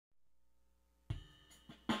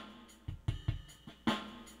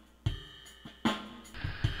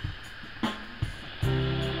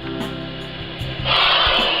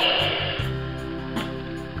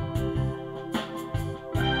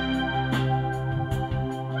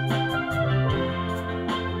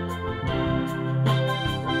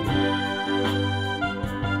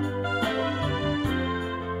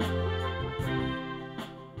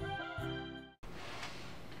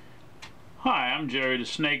I'm Jerry the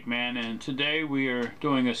Snake Man, and today we are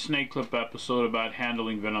doing a snake clip episode about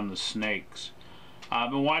handling venomous snakes. I've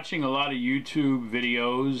been watching a lot of YouTube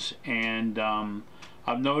videos, and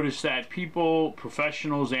I've noticed that people,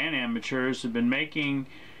 professionals and amateurs, have been making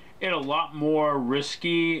it a lot more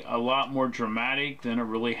risky, a lot more dramatic than it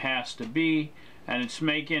really has to be, and it's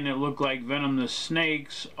making it look like venomous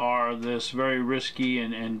snakes are this very risky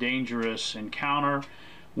and dangerous encounter,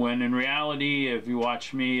 when in reality, if you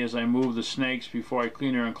watch me as I move the snakes before I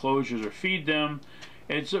clean their enclosures or feed them,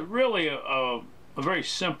 it's really a very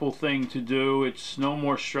simple thing to do. It's no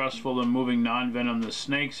more stressful than moving non-venomous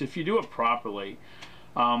snakes if you do it properly.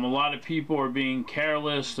 A lot of people are being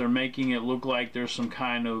careless. They're making it look like there's some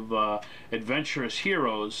kind of adventurous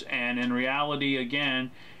heroes, and in reality, again,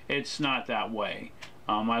 it's not that way.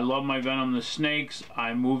 I love my venomous snakes.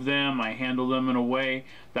 I move them, I handle them in a way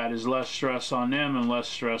that is less stress on them and less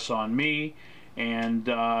stress on me. And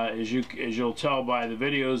as you'll tell by the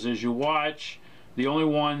videos as you watch, the only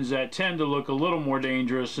ones that tend to look a little more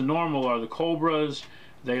dangerous than normal are the cobras.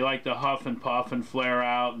 They like to huff and puff and flare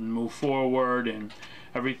out and move forward and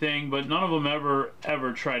everything, but none of them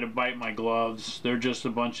ever try to bite my gloves. They're just a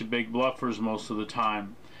bunch of big bluffers most of the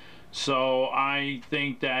time. So I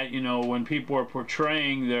think that, you know, when people are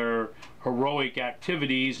portraying their heroic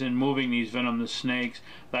activities and moving these venomous snakes,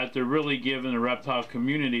 that they're really giving the reptile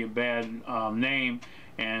community a bad name,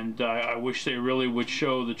 and I wish they really would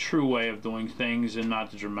show the true way of doing things and not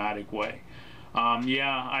the dramatic way.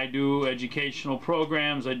 Yeah, I do educational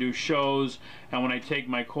programs, I do shows, and when I take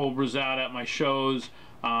my cobras out at my shows,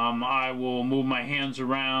 I will move my hands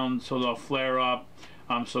around so they'll flare up,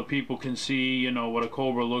 so people can see, you know, what a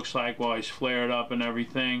cobra looks like while he's flared up and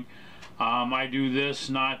everything. I do this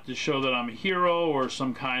not to show that I'm a hero or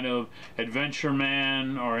some kind of adventure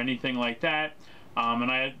man or anything like that.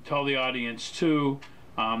 And I tell the audience too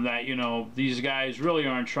that, you know, these guys really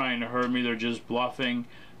aren't trying to hurt me. They're just bluffing.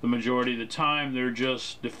 The majority of the time they're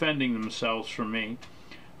just defending themselves from me.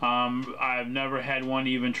 I've never had one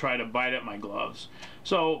even try to bite at my gloves.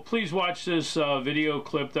 So please watch this video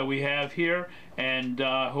clip that we have here, and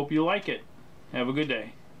I hope you like it. Have a good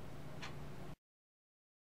day.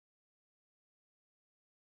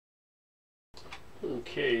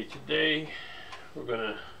 Okay, today we're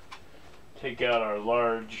gonna take out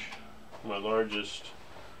my largest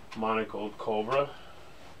monocled cobra.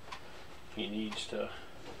 He needs to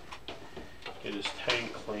get his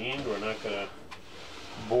tank cleaned. We're not gonna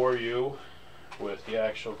bore you with the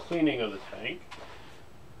actual cleaning of the tank.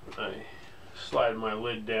 I slide my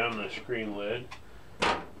lid down, the screen lid,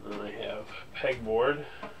 and I have pegboard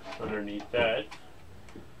underneath that.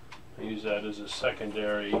 I use that as a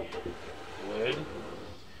secondary lid,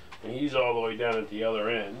 and he's all the way down at the other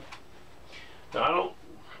end. Now, I don't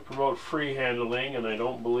promote free handling, and I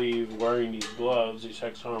don't believe wearing these gloves, these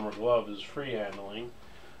Hex Armor gloves, is free handling,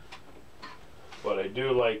 but I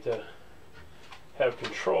do like to have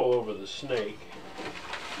control over the snake.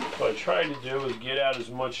 What I try to do is get out as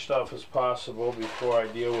much stuff as possible before I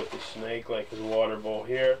deal with the snake, like his water bowl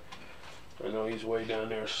here. I know he's way down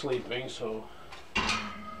there sleeping, so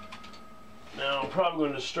now I'm probably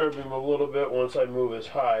going to disturb him a little bit once I move his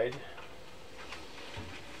hide.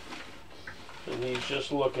 And he's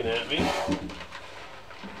just looking at me,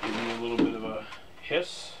 giving me a little bit of a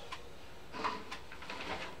hiss.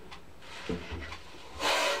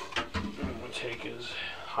 Take his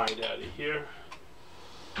hide out of here.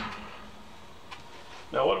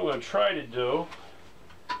 Now what I'm going to try to do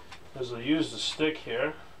is I'll use the stick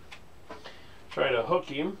here, try to hook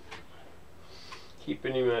him,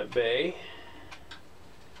 keeping him at bay,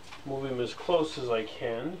 move him as close as I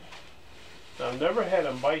can. Now, I've never had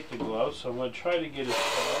him bite the glove, so I'm going to try to get his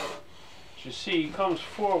tail. As you see, he comes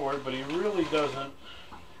forward, but he really doesn't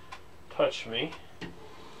touch me.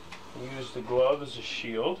 I use the glove as a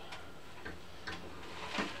shield.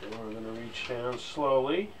 And we're going to reach down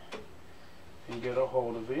slowly and get a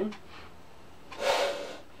hold of him.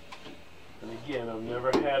 And again, I've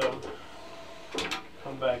never had him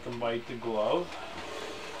come back and bite the glove.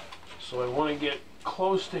 So I want to get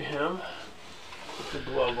close to him with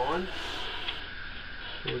the glove on.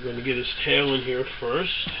 So we're going to get his tail in here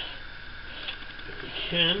first. If we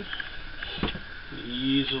can,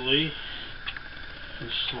 easily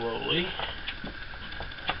and slowly.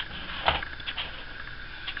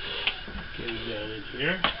 Get it down in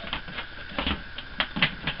here,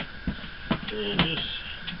 and just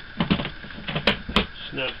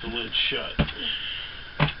snap the lid shut.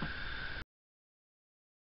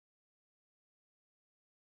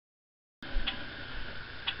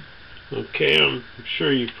 Okay, I'm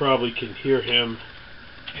sure you probably can hear him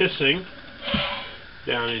hissing.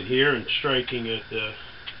 down in here and striking at the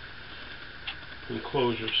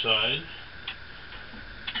enclosure side.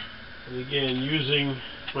 And again, using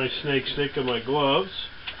my snake stick and my gloves,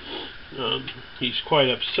 he's quite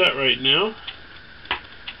upset right now.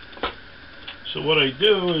 So what I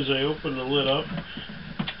do is I open the lid up,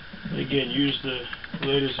 and again use the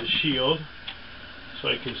lid as a shield so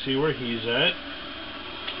I can see where he's at.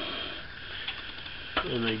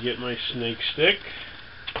 And I get my snake stick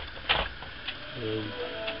and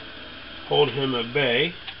hold him at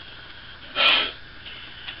bay.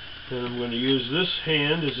 And I'm going to use this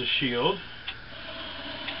hand as a shield,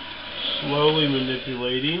 slowly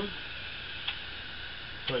manipulating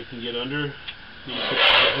so I can get underneath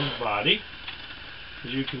his body.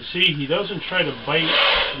 As you can see, he doesn't try to bite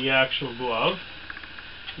the actual glove.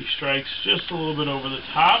 He strikes just a little bit over the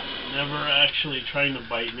top, never actually trying to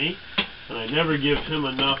bite me. And I never give him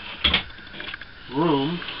enough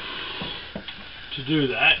room to do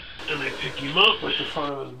that. And I pick him up, put the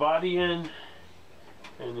front of his body in,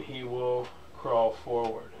 and he will crawl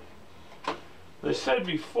forward. As I said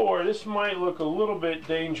before, this might look a little bit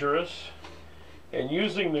dangerous in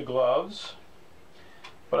using the gloves,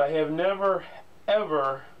 but I have never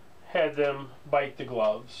ever had them bite the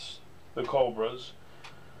gloves, the cobras.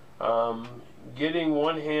 Getting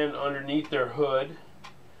one hand underneath their hood,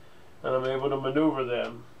 and I'm able to maneuver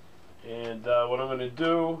them. And what I'm going to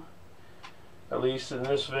do, at least in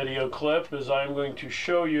this video clip, is I'm going to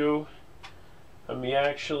show you me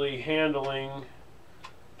actually handling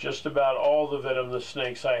just about all the venomous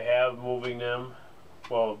snakes I have, moving them,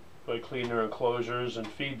 well, I clean their enclosures and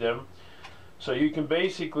feed them. So you can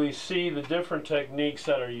basically see the different techniques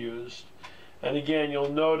that are used. And again,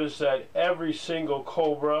 you'll notice that every single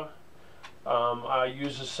cobra, I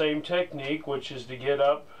use the same technique, which is to get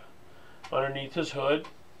up underneath his hood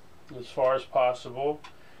as far as possible,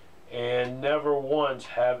 and never once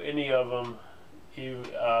have any of them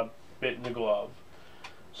bitten the glove.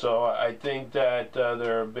 So I think that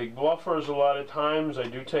they're big bluffers a lot of times. I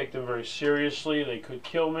do take them very seriously. They could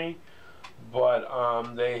kill me, but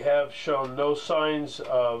they have shown no signs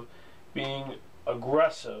of being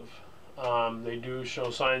aggressive. They do show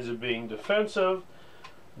signs of being defensive,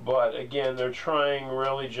 but again, they're trying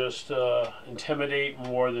really just to intimidate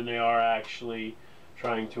more than they are actually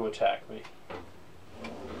trying to attack me.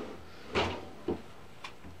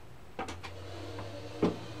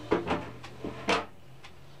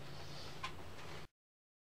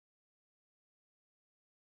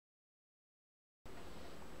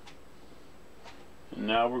 And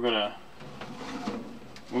now we're going to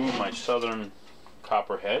move my southern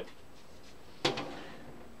copperhead.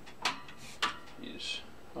 He's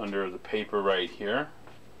under the paper right here.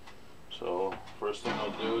 So first thing I'll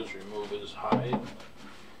do is remove his hide,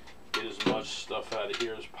 get as much stuff out of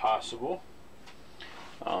here as possible.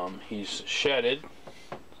 He's shedded.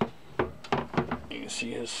 You can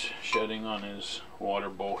see his shedding on his water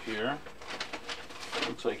bowl here.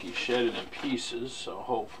 Looks like he shed it in pieces, so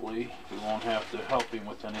hopefully we won't have to help him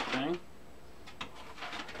with anything.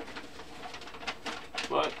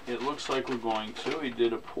 But it looks like we're going to. He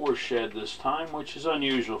did a poor shed this time, which is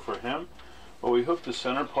unusual for him. But we hooked the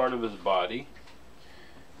center part of his body,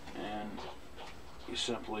 and he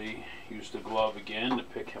simply used the glove again to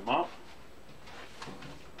pick him up.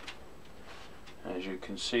 As you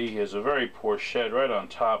can see, he has a very poor shed right on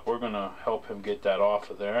top. We're going to help him get that off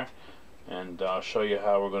of there, and I'll show you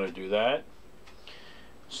how we're going to do that.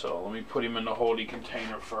 So let me put him in the holding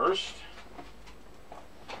container first.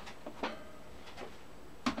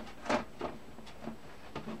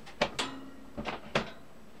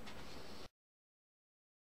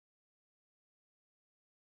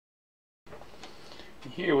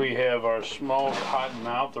 Here we have our small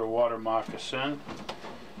cottonmouth or water moccasin.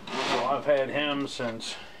 So I've had him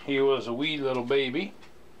since he was a wee little baby,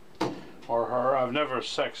 or her. I've never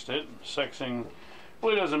sexed it. Sexing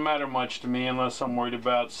really doesn't matter much to me unless I'm worried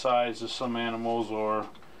about size of some animals, or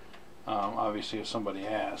obviously if somebody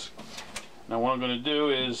asks. Now what I'm going to do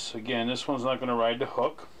is, again, this one's not going to ride the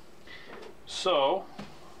hook, so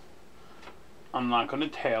I'm not going to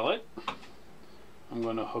tail it. I'm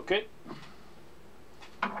going to hook it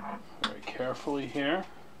very carefully here.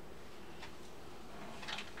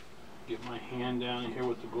 Get my hand down here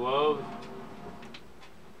with the glove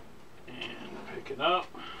and pick it up.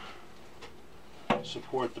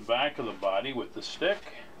 Support the back of the body with the stick.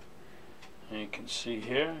 And you can see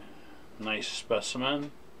here, nice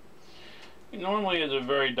specimen. He normally has a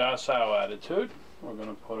very docile attitude. We're going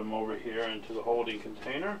to put him over here into the holding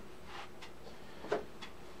container.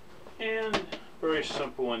 And very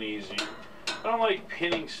simple and easy. I don't like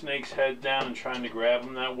pinning snakes' head down and trying to grab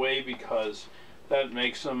them that way, because That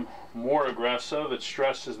makes them more aggressive. It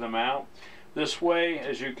stresses them out. This way,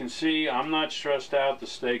 as you can see, I'm not stressed out, the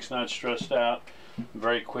snake's not stressed out.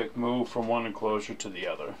 Very quick move from one enclosure to the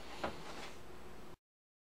other.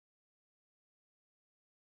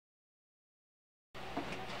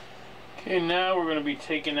 Okay, now we're going to be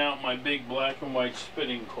taking out my big black and white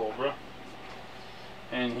spitting cobra.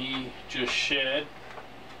 And he just shed.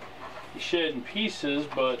 He shed in pieces,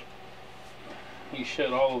 but he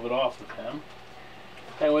shed all of it off of him.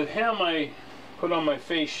 And with him, I put on my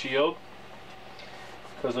face shield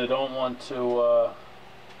because I don't want to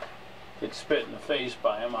get spit in the face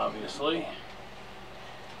by him, obviously.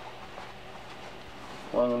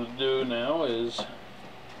 What I'm going to do now is,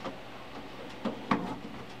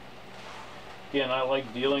 again, I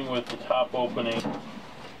like dealing with the top opening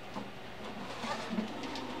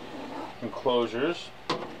enclosures.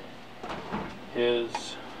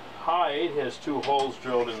 His hide has 2 holes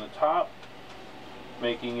drilled in the top,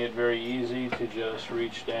 making it very easy to just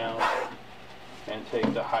reach down and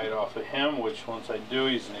take the hide off of him, which once I do,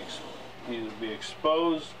 he will be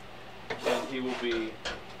exposed and he will be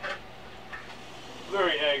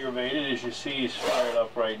very aggravated. As you see, he's fired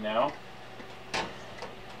up right now.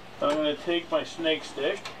 I'm going to take my snake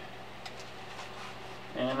stick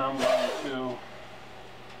and I'm going to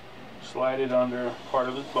slide it under part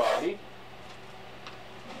of his body.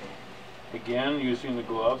 Again, using the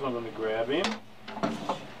gloves, I'm going to grab him,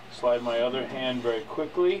 slide my other hand very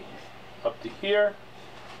quickly up to here,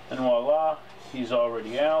 and voila, he's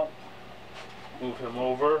already out. Move him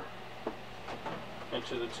over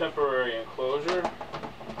into the temporary enclosure,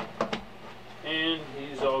 and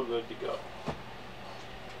he's all good to go.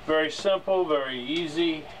 Very simple, very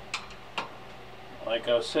easy. Like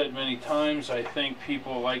I've said many times, I think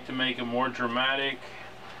people like to make it more dramatic,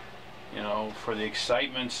 you know, for the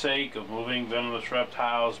excitement's sake of moving venomous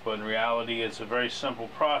reptiles, but in reality it's a very simple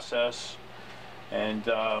process. And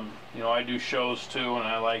you know, I do shows too, and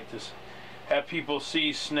I like to have people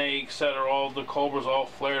see snakes that are all, the cobras all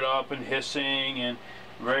flared up and hissing and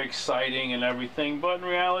very exciting and everything, but in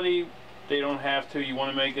reality they don't have to. You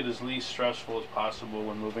want to make it as least stressful as possible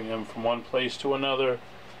when moving them from one place to another.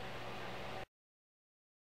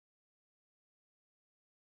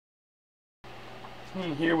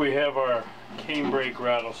 And here we have our canebrake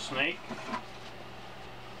rattlesnake.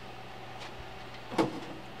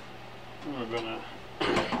 We're going to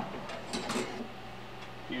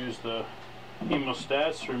use the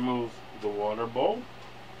hemostats to remove the water bowl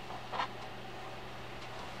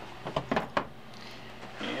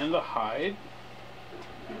and the hide.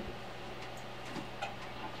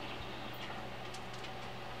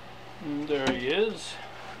 And there he is.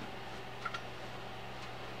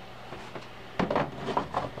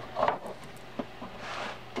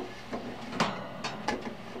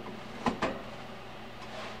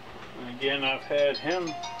 And again, I've had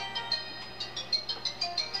him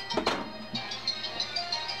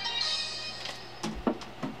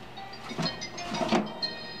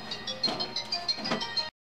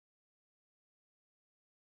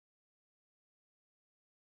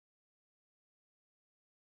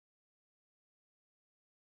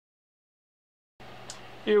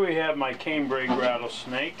Here we have my canebrake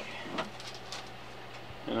rattlesnake,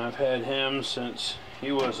 and I've had him since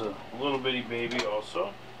he was a little bitty baby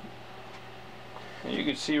also. And you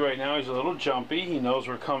can see right now he's a little jumpy. He knows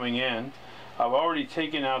we're coming in. I've already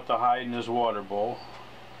taken out the hide in his water bowl,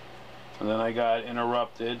 and then I got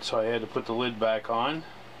interrupted, so I had to put the lid back on.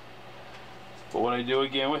 But what I do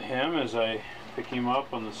again with him is I pick him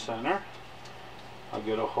up on the center. I'll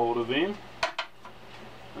get a hold of him,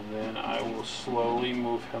 and then I will slowly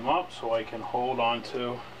move him up so I can hold on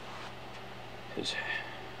to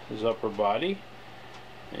his upper body.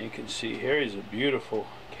 And you can see here he's a beautiful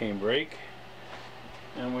canebrake,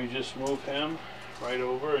 and we just move him right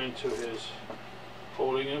over into his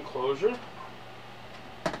holding enclosure,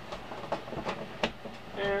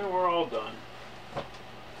 and we're all done.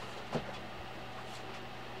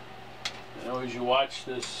 Now as you watch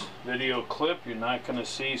this video clip, you're not going to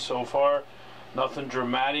see so far nothing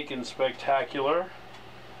dramatic and spectacular.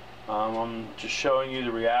 I'm just showing you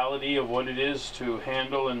the reality of what it is to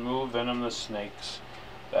handle and move venomous snakes.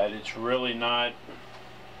 That it's really not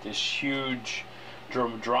this huge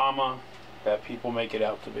drama that people make it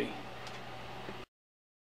out to be.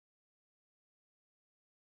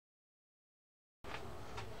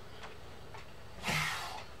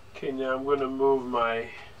 Okay, now I'm going to move my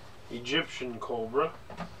Egyptian cobra.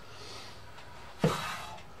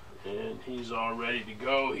 And he's all ready to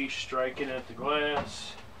go. He's striking at the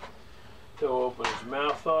glass. He'll open his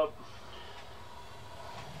mouth up.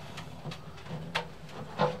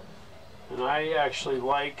 And And I actually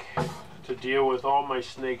like to deal with all my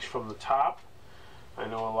snakes from the top. I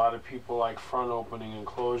know a lot of people like front opening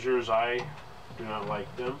enclosures. I do not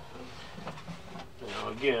like them. Now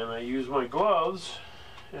again, I use my gloves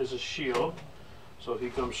as a shield, so if he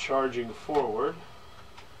comes charging forward,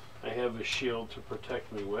 I have a shield to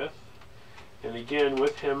protect me with. And again,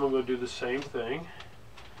 with him, I'm going to do the same thing.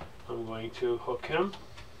 I'm going to hook him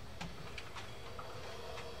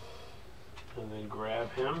and then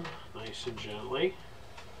grab him nice and gently.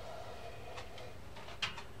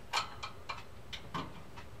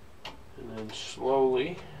 And then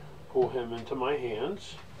slowly pull him into my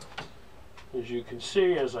hands. As you can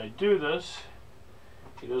see, as I do this,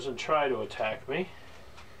 he doesn't try to attack me.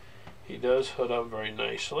 He does hood up very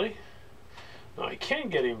nicely. Now I can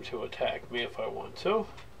get him to attack me if I want to,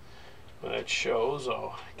 but it shows.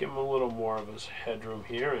 I'll give him a little more of his headroom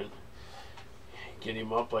here and get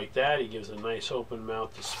him up like that. He gives a nice open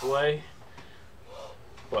mouth display,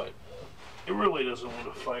 but he really doesn't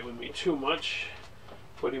want to fight with me too much.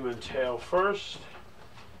 Put him in tail first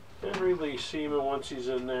and release him, and once he's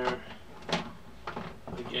in there,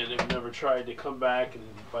 again, they've never tried to come back and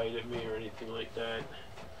bite at me or anything like that.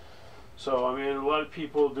 So, I mean, a lot of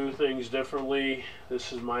people do things differently.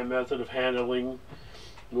 This is my method of handling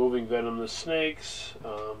moving venomous snakes.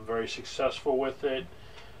 I'm very successful with it.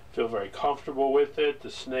 Feel very comfortable with it.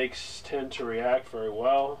 The snakes tend to react very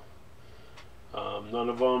well. None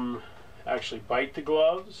of them actually bite the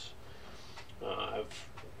gloves. I've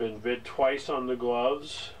been bit twice on the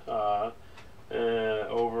gloves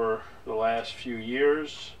over the last few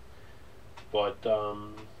years, but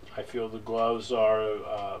I feel the gloves are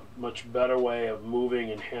a much better way of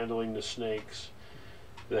moving and handling the snakes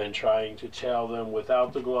than trying to tail them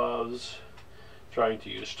without the gloves, trying to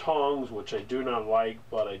use tongs, which I do not like,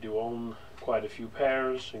 but I do own quite a few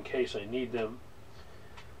pairs in case I need them.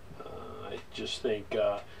 I just think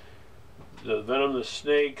the venomous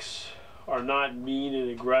snakes are not mean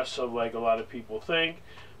and aggressive like a lot of people think.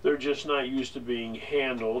 They're just not used to being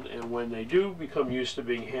handled, and when they do become used to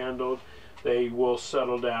being handled, they will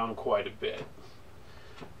settle down quite a bit.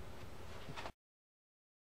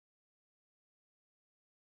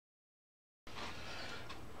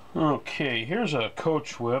 Okay, here's a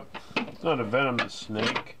coach whip. It's not a venomous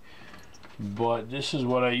snake, but this is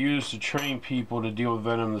what I use to train people to deal with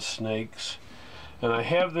venomous snakes. And I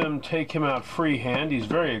have them take him out freehand. He's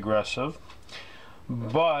very aggressive,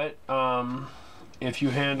 but if you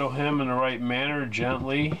handle him in the right manner,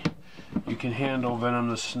 gently, you can handle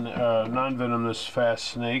venomous, non-venomous fast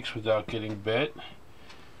snakes without getting bit.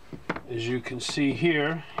 As you can see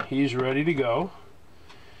here, he's ready to go.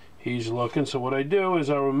 He's looking, so what I do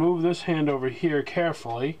is I remove this hand over here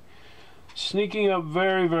carefully, sneaking up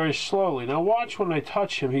very, very slowly. Now watch when I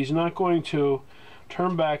touch him, he's not going to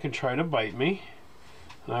turn back and try to bite me.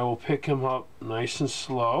 And I will pick him up nice and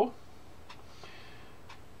slow,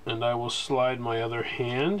 and I will slide my other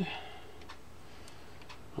hand.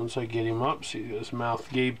 Once I get him up, see his mouth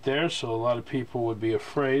gaped there, so a lot of people would be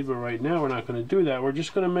afraid, but right now we're not going to do that. We're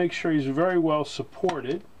just going to make sure he's very well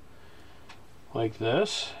supported, like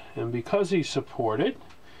this. And because he's supported,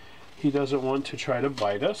 he doesn't want to try to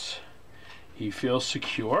bite us. He feels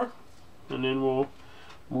secure, and then we'll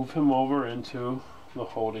move him over into the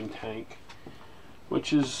holding tank,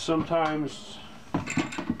 which is sometimes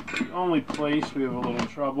the only place we have a little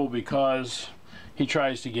trouble because he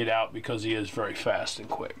tries to get out because he is very fast and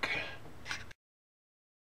quick.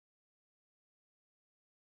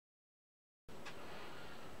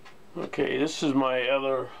 Okay, this is my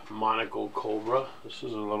other monocle cobra. This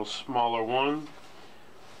is a little smaller one.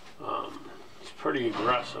 It's pretty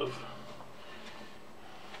aggressive.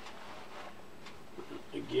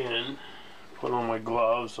 Again, put on my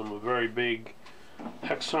gloves. I'm a very big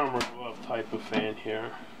hex armor glove type of fan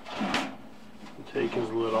here. Take his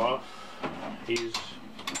lid off. He's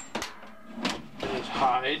in his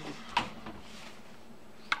hide.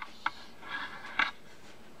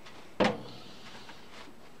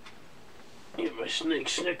 Get my snake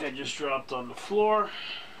stick I just dropped on the floor.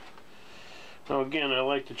 Now again, I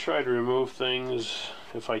like to try to remove things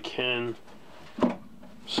if I can.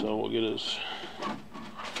 So we'll get his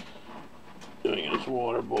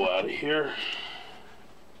water bowl out of here.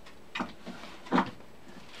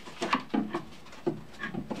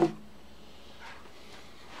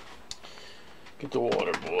 Get the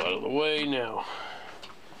water bowl out of the way. Now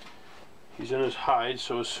he's in his hide,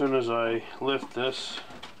 so as soon as I lift this,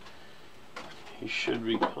 he should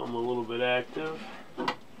become a little bit active. So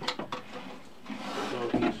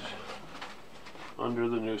he's under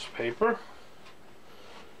the newspaper,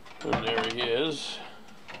 and there he is.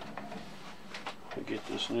 get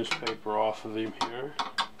this newspaper off of him here.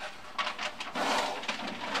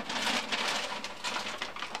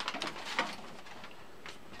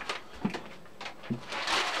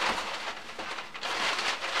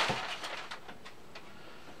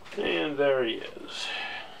 And there he is.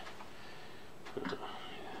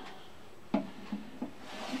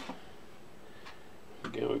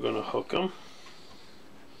 Again, we're going to hook him.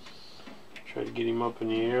 Try to get him up in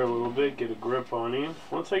the air a little bit, get a grip on him.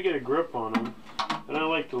 Once I get a grip on him, then I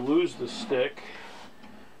like to lose the stick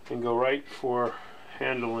and go right for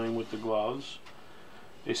handling with the gloves.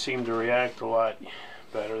 They seem to react a lot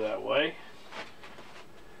better that way.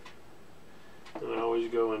 And I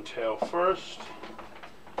always go in tail first.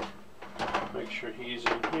 Make sure he's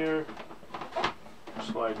in here.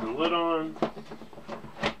 Slide the lid on.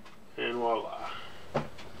 And voila.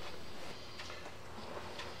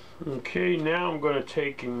 Okay, now I'm going to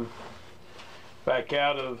take him back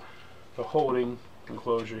out of the holding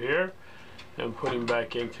enclosure here and put him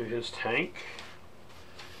back into his tank.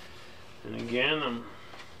 And again,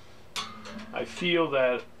 I feel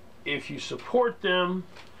that if you support them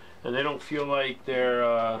and they don't feel like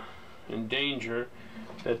they're in danger,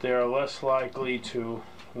 that they are less likely to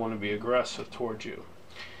want to be aggressive towards you.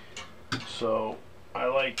 So I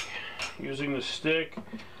like using the stick.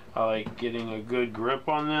 I like getting a good grip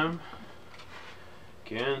on them.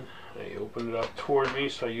 Again, I open it up toward me,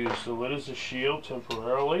 so I use the lid as a shield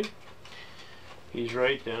temporarily. He's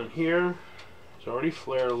right down here. He's already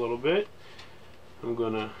flared a little bit. I'm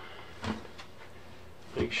going to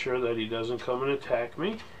make sure that he doesn't come and attack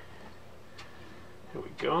me. Here we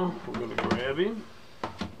go. We're going to grab him.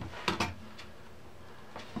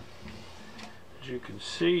 As you can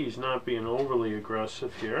see, he's not being overly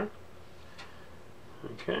aggressive here.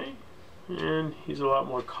 Okay, and he's a lot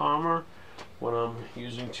more calmer when I'm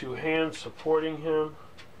using two hands supporting him,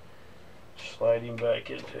 sliding back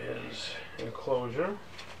into his enclosure,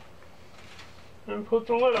 and put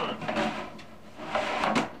the lid on.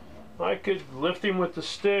 I could lift him with the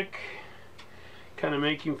stick, kind of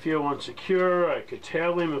make him feel insecure. I could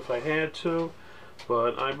tail him if I had to,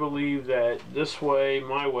 but I believe that this way,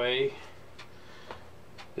 my way,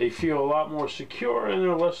 they feel a lot more secure and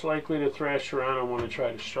they're less likely to thrash around and want to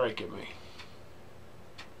try to strike at me.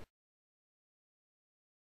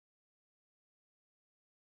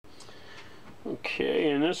 Okay,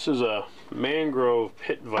 and this is a mangrove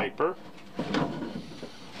pit viper.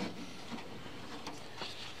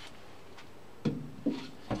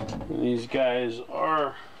 And these guys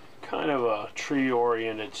are kind of a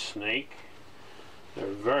tree-oriented snake. They're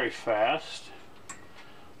very fast,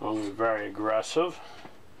 very aggressive.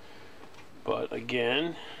 But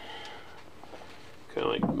again, kind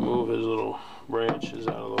of like move his little branches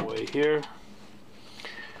out of the way here.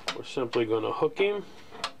 We're simply going to hook him.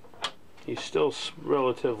 He's still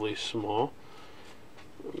relatively small.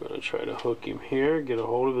 We're going to try to hook him here, get a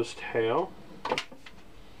hold of his tail.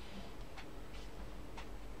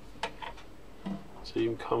 See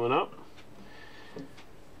him coming up.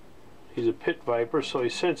 He's a pit viper, so he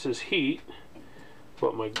senses heat,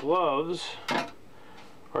 but my gloves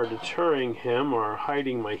are deterring him or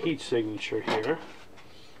hiding my heat signature here.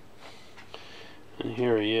 And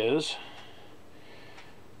here he is.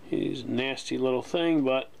 He's a nasty little thing,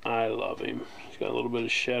 but I love him. He's got a little bit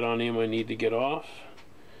of shed on him I need to get off.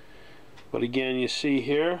 But again, you see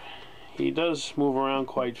here, he does move around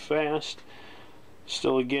quite fast.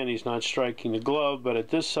 Still, again, he's not striking the glove, but at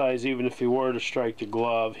this size, even if he were to strike the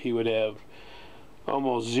glove, he would have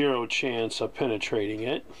almost zero chance of penetrating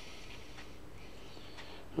it.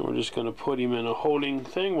 And we're just going to put him in a holding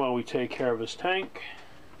thing while we take care of his tank.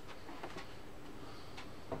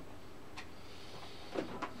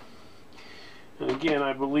 And again,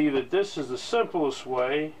 I believe that this is the simplest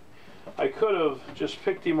way. I could have just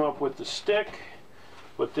picked him up with the stick,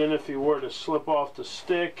 but then if he were to slip off the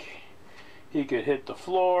stick, he could hit the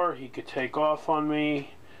floor, he could take off on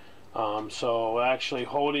me. So actually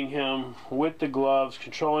holding him with the gloves,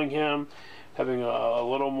 controlling him, having a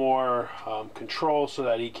little more control so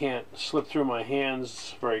that he can't slip through my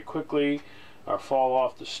hands very quickly or fall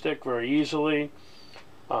off the stick very easily,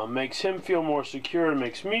 makes him feel more secure and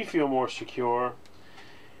makes me feel more secure.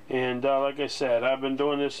 And like I said, I've been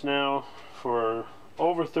doing this now for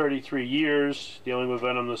over 33 years, dealing with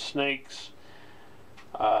venomous snakes,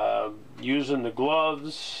 using the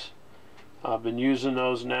gloves. I've been using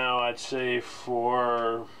those now, I'd say,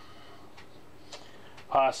 for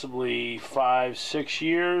possibly 5-6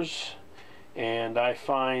 years, and I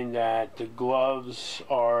find that the gloves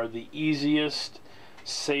are the easiest,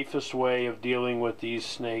 safest way of dealing with these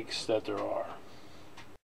snakes that there are.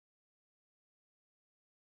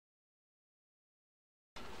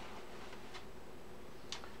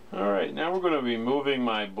 Alright, now we're going to be moving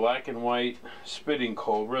my black and white spitting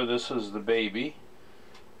cobra. This is the baby.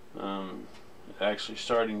 Actually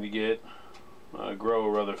starting to get grow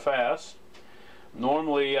rather fast.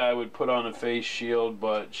 Normally I would put on a face shield,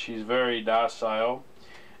 but she's very docile,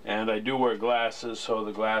 and I do wear glasses, so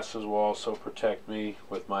the glasses will also protect me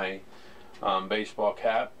with my baseball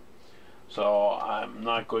cap. So I'm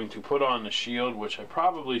not going to put on the shield, which I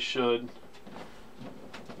probably should,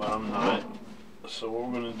 but I'm not. So what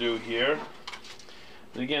we're going to do here,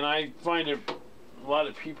 and again, I find it a lot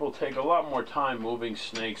of people take a lot more time moving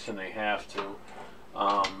snakes than they have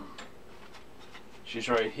to. She's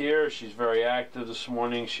right here. She's very active this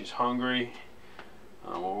morning. She's hungry.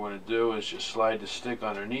 What we're going to do is just slide the stick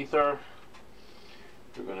underneath her.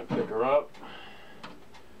 We're going to pick her up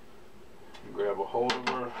and grab a hold of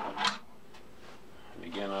her. And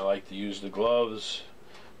again, I like to use the gloves.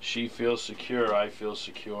 She feels secure. I feel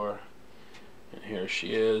secure. And here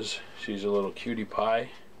she is. She's a little cutie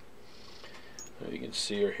pie. You can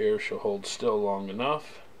see her here. She'll hold still long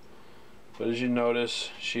enough. But as you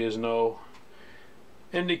notice, she has no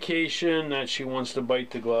indication that she wants to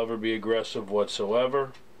bite the glove or be aggressive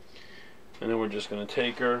whatsoever. And then we're just going to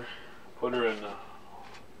take her, put her in the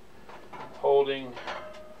holding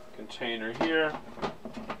container here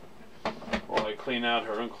while I clean out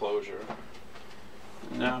her enclosure.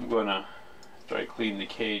 And now I'm going to, after I clean the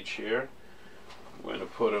cage here, I'm going to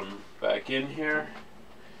put him back in here.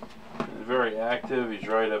 He's very active. He's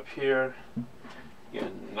right up here.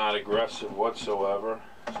 Again, not aggressive whatsoever.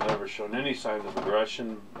 He's never shown any signs of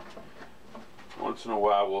aggression. Once in a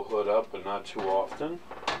while we'll hood up, but not too often.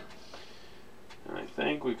 And I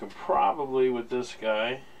think we can probably, with this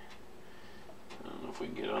guy, I don't know if we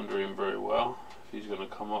can get under him very well, if he's going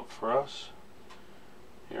to come up for us.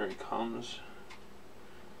 Here he comes.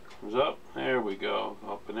 Comes up. There we go.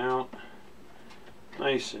 Up and out.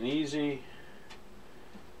 Nice and easy.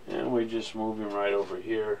 And we just move him right over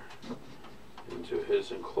here into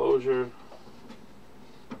his enclosure.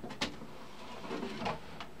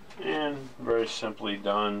 And very simply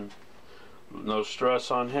done. No stress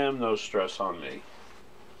on him, no stress on me.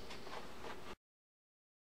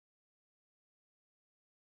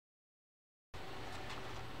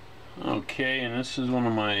 Okay, and this is one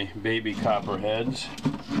of my baby copperheads.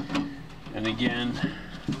 And again,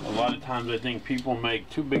 a lot of times I think people make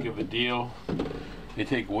too big of a deal. They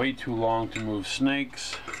take way too long to move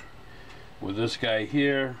snakes. With this guy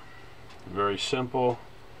here, very simple.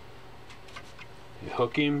 You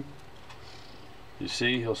hook him. You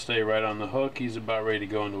see, he'll stay right on the hook. He's about ready to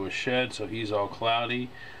go into a shed, so he's all cloudy.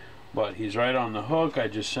 But he's right on the hook. I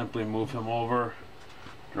just simply move him over,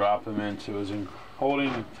 drop him into his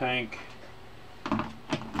holding tank,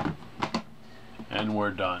 and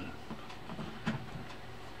we're done.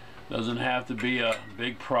 Doesn't have to be a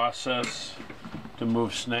big process to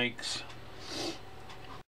move snakes.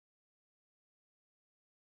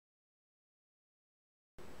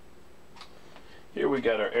 Here we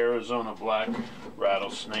got our Arizona black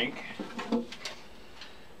rattlesnake.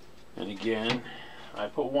 And again, I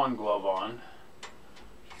put one glove on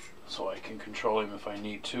so I can control him if I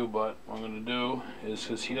need to, but what I'm going to do is,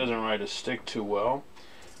 because he doesn't ride a stick too well,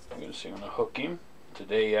 I'm going to hook him.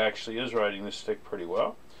 Today he actually is riding the stick pretty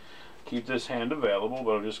well. Keep this hand available,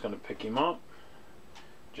 but I'm just going to pick him up,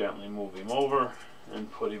 gently move him over,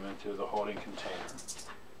 and put him into the holding container.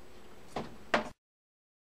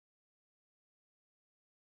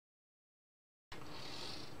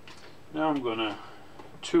 Now I'm going to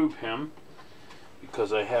tube him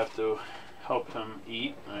because I have to help him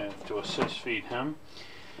eat. I have to assist feed him.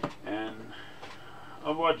 And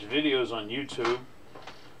I've watched videos on YouTube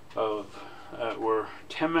of that were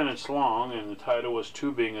 10 minutes long, and the title was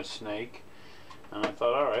Tubing a Snake. And I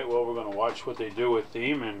thought, alright, well, we're going to watch what they do with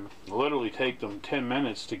them, and literally take them 10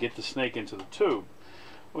 minutes to get the snake into the tube,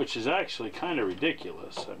 which is actually kind of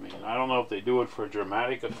ridiculous. I mean, I don't know if they do it for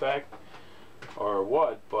dramatic effect or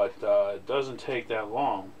what, but it doesn't take that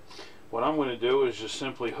long. What I'm going to do is just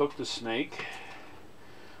simply hook the snake,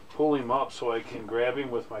 pull him up so I can grab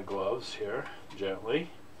him with my gloves here, gently,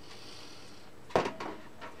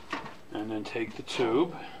 and then take the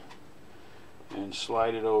tube and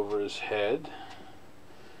slide it over his head.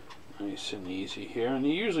 Nice and easy here, and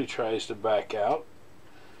he usually tries to back out.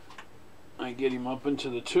 I get him up into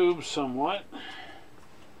the tube somewhat,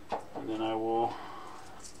 and then I will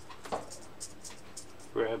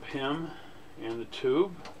grab him and the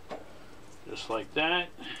tube just like that.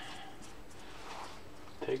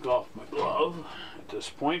 Take off my glove at this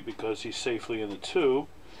point because he's safely in the tube.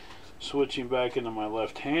 Switching back into my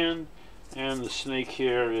left hand, and the snake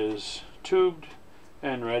here is tubed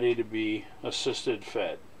and ready to be assisted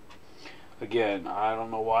fed. Again, I don't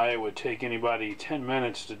know why it would take anybody 10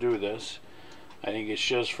 minutes to do this. I think it's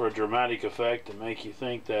just for a dramatic effect to make you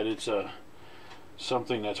think that it's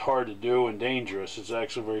something that's hard to do and dangerous. It's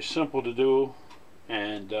actually very simple to do,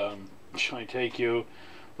 and it's only take you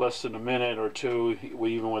less than a minute or two,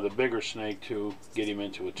 even with a bigger snake, to get him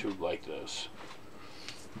into a tube like this.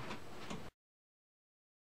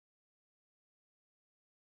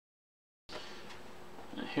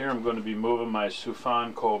 And here I'm going to be moving my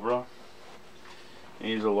Sufan cobra.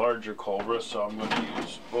 He's a larger cobra, so I'm going to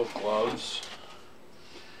use both gloves.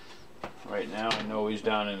 Right now I know he's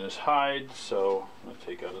down in his hide, so I'm going to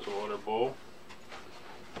take out his water bowl.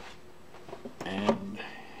 And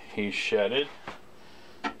he's shedded.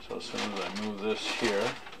 So as soon as I move this here,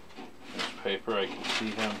 this paper, I can see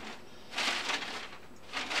him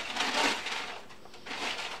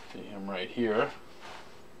right here.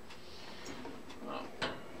 I'm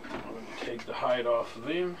going to take the hide off of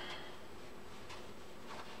him.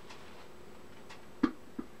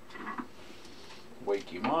 Wake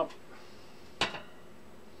him up.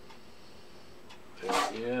 There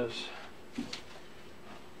he is.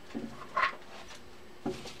 I'm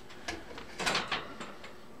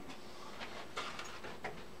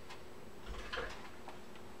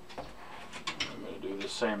going to do the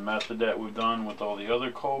same method that we've done with all the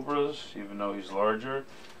other cobras. Even though he's larger,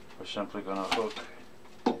 we're simply going to hook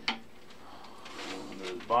under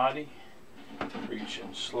his body, reach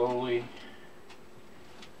in slowly,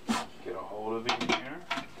 get a hold of him here,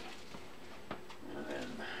 and then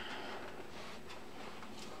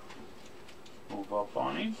move up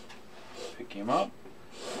on him, pick him up,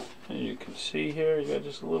 and you can see here you got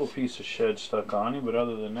just a little piece of shed stuck on him, but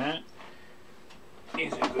other than that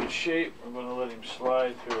he's in good shape. We're going to let him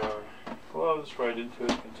slide through our gloves right into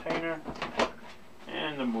his container,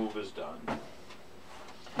 and the move is done.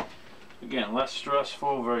 Again, less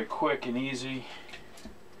stressful, very quick and easy.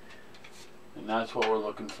 And that's what we're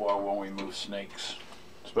looking for when we move snakes,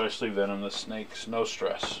 especially venomous snakes. No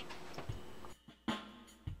stress.